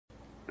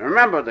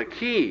Remember, the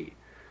key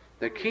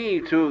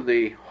to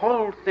the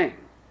whole thing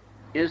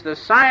is the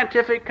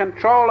scientific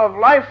control of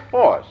life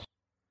force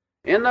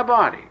in the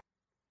body.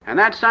 And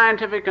that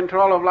scientific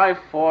control of life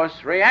force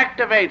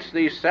reactivates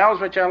these cells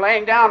which are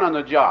laying down on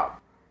the job.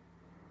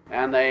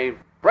 And they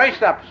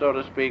brace up, so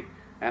to speak,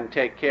 and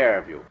take care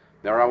of you.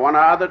 There are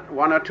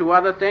one or two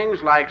other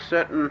things, like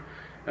certain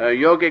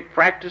yogic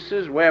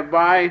practices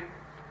whereby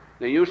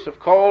the use of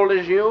cold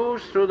is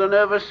used through the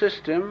nervous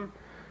system,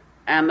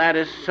 and that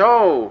is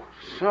so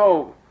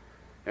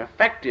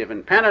effective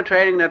and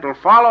penetrating that it will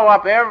follow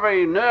up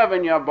every nerve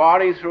in your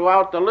body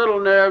throughout the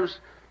little nerves,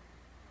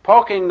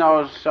 poking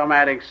those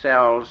somatic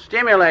cells,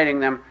 stimulating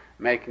them,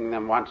 making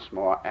them once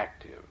more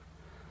active.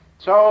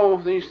 So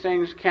these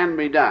things can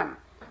be done.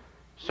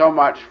 So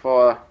much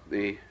for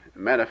the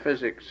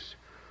metaphysics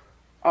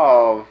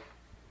of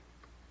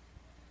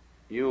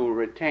you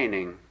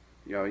retaining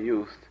your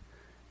youth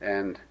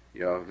and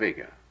your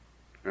vigor.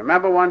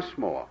 Remember once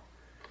more,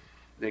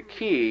 the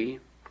key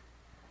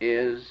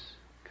is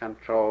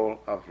control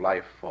of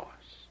life force.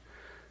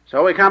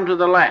 So we come to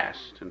the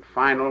last and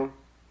final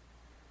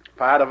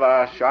part of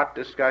our short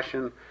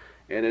discussion.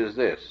 It is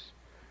this,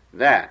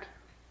 that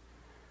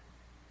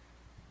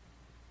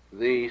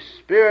the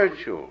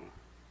spiritual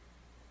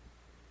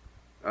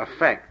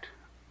effect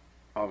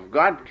of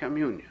God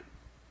communion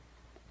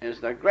is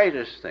the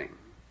greatest thing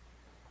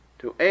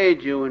to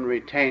aid you in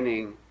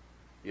retaining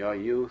your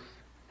youth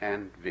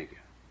and vigor.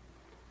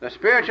 The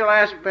spiritual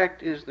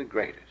aspect is the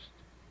greatest.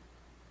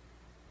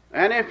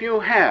 And if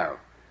you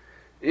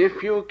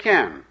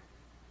can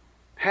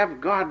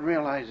have God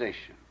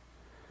realization,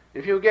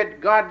 if you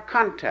get God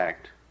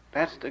contact,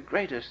 that's the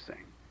greatest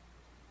thing.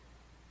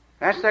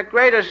 That's the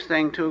greatest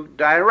thing, to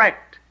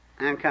direct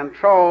and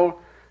control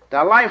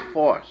the life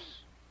force,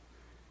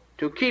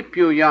 to keep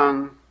you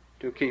young,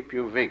 to keep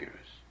you vigorous.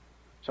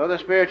 So the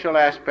spiritual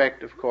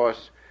aspect, of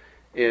course,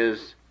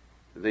 is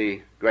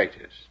the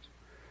greatest.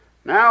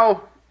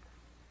 Now,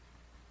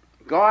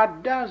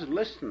 God does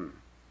listen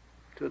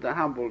to the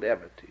humble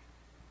devotee.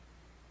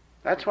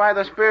 That's why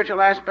the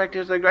spiritual aspect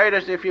is the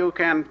greatest, if you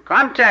can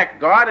contact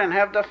God and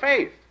have the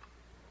faith.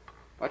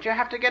 But you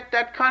have to get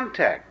that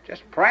contact.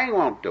 Just praying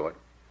won't do it.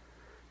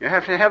 You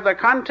have to have the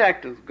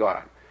contact with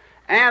God.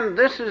 And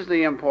this is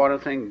the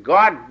important thing.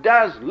 God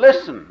does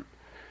listen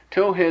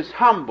to his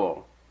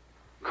humble,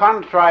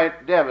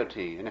 contrite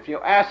devotee. And if you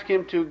ask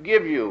him to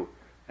give you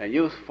a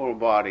youthful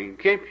body,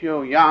 keep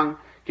you young,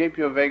 keep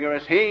you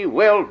vigorous, he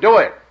will do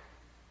it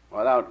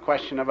without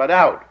question of a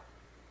doubt.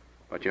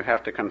 But you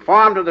have to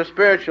conform to the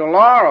spiritual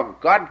law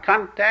of God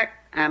contact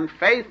and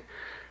faith,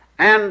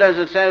 and as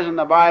it says in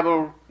the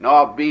Bible,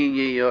 nor be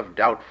ye of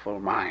doubtful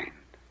mind.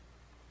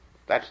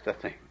 That's the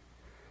thing.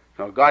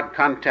 So God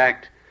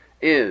contact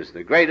is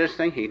the greatest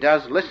thing. He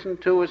does listen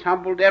to his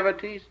humble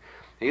devotees.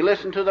 He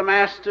listened to the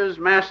Master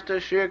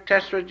Shri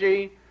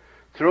Yukteswarji,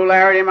 through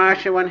Larry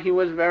Marsha when he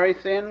was very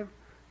thin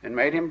and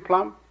made him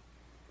plump.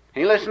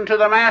 He listened to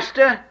the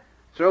Master,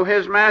 through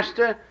his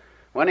Master,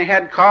 when he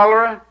had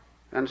cholera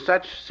and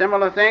such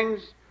similar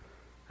things,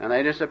 and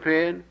they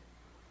disappeared.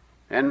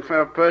 And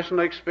for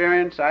personal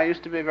experience, I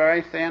used to be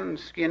very thin and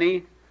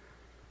skinny.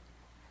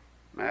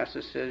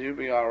 Master says, you'll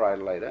be all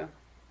right later.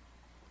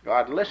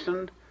 God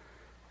listened,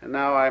 and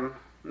now I'm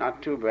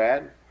not too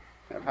bad.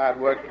 I've hard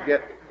work to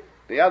get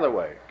the other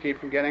way, keep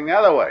from getting the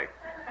other way.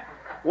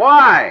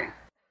 Why?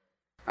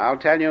 I'll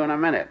tell you in a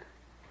minute.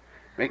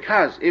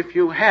 Because if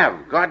you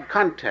have God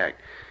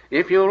contact,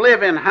 if you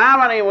live in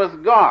harmony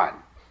with God,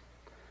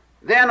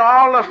 then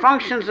all the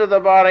functions of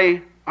the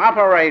body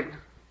operate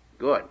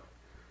good.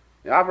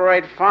 They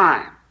operate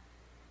fine.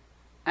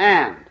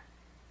 And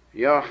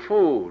your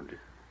food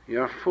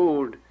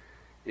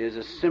is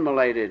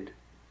assimilated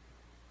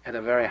at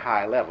a very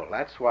high level.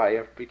 That's why you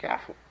have to be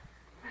careful.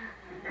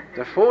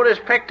 The food is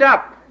picked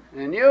up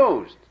and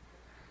used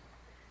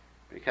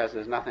because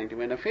there's nothing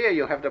to interfere.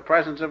 You have the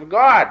presence of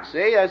God.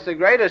 See, that's the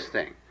greatest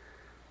thing.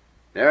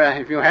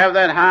 If you have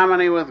that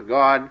harmony with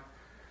God,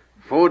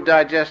 food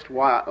digests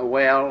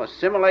well,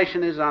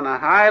 assimilation is on a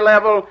high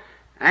level,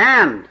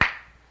 and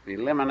the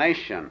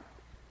elimination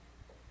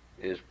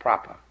is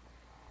proper.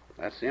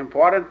 That's the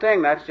important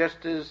thing. That's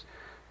just as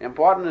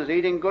important as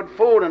eating good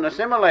food and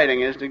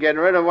assimilating is to get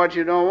rid of what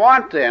you don't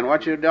want there and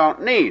what you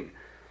don't need.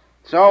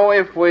 So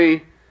if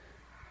we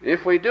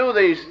do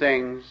these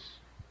things,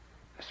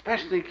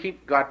 especially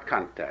keep God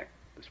contact,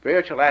 the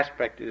spiritual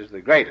aspect is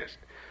the greatest.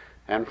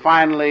 And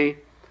finally,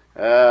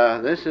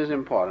 this is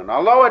important.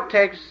 Although it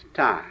takes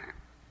time,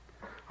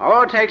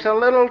 although it takes a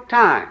little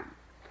time,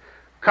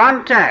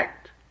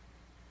 contact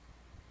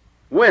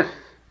with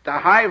the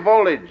high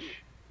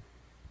voltage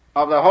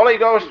of the Holy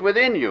Ghost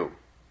within you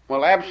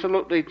will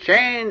absolutely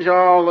change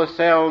all the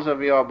cells of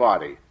your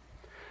body.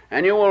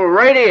 And you will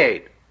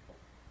radiate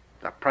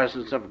the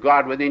presence of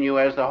God within you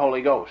as the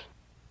Holy Ghost.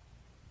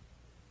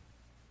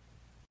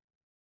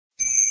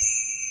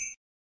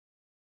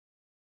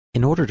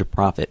 In order to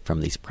profit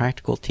from these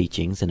practical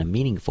teachings in a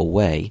meaningful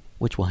way,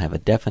 which will have a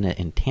definite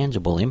and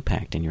tangible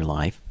impact in your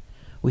life,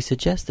 we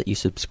suggest that you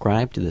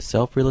subscribe to the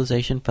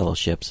Self-Realization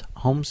Fellowship's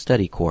home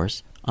study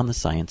course on the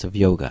science of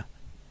yoga.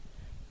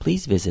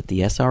 Please visit the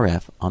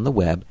SRF on the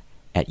web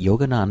at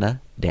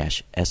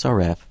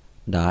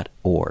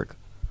yogananda-srf.org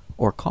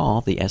or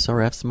call the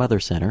SRF's Mother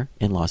Center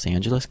in Los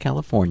Angeles,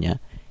 California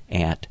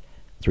at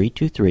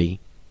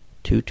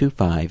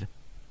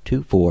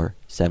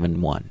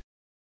 323-225-2471.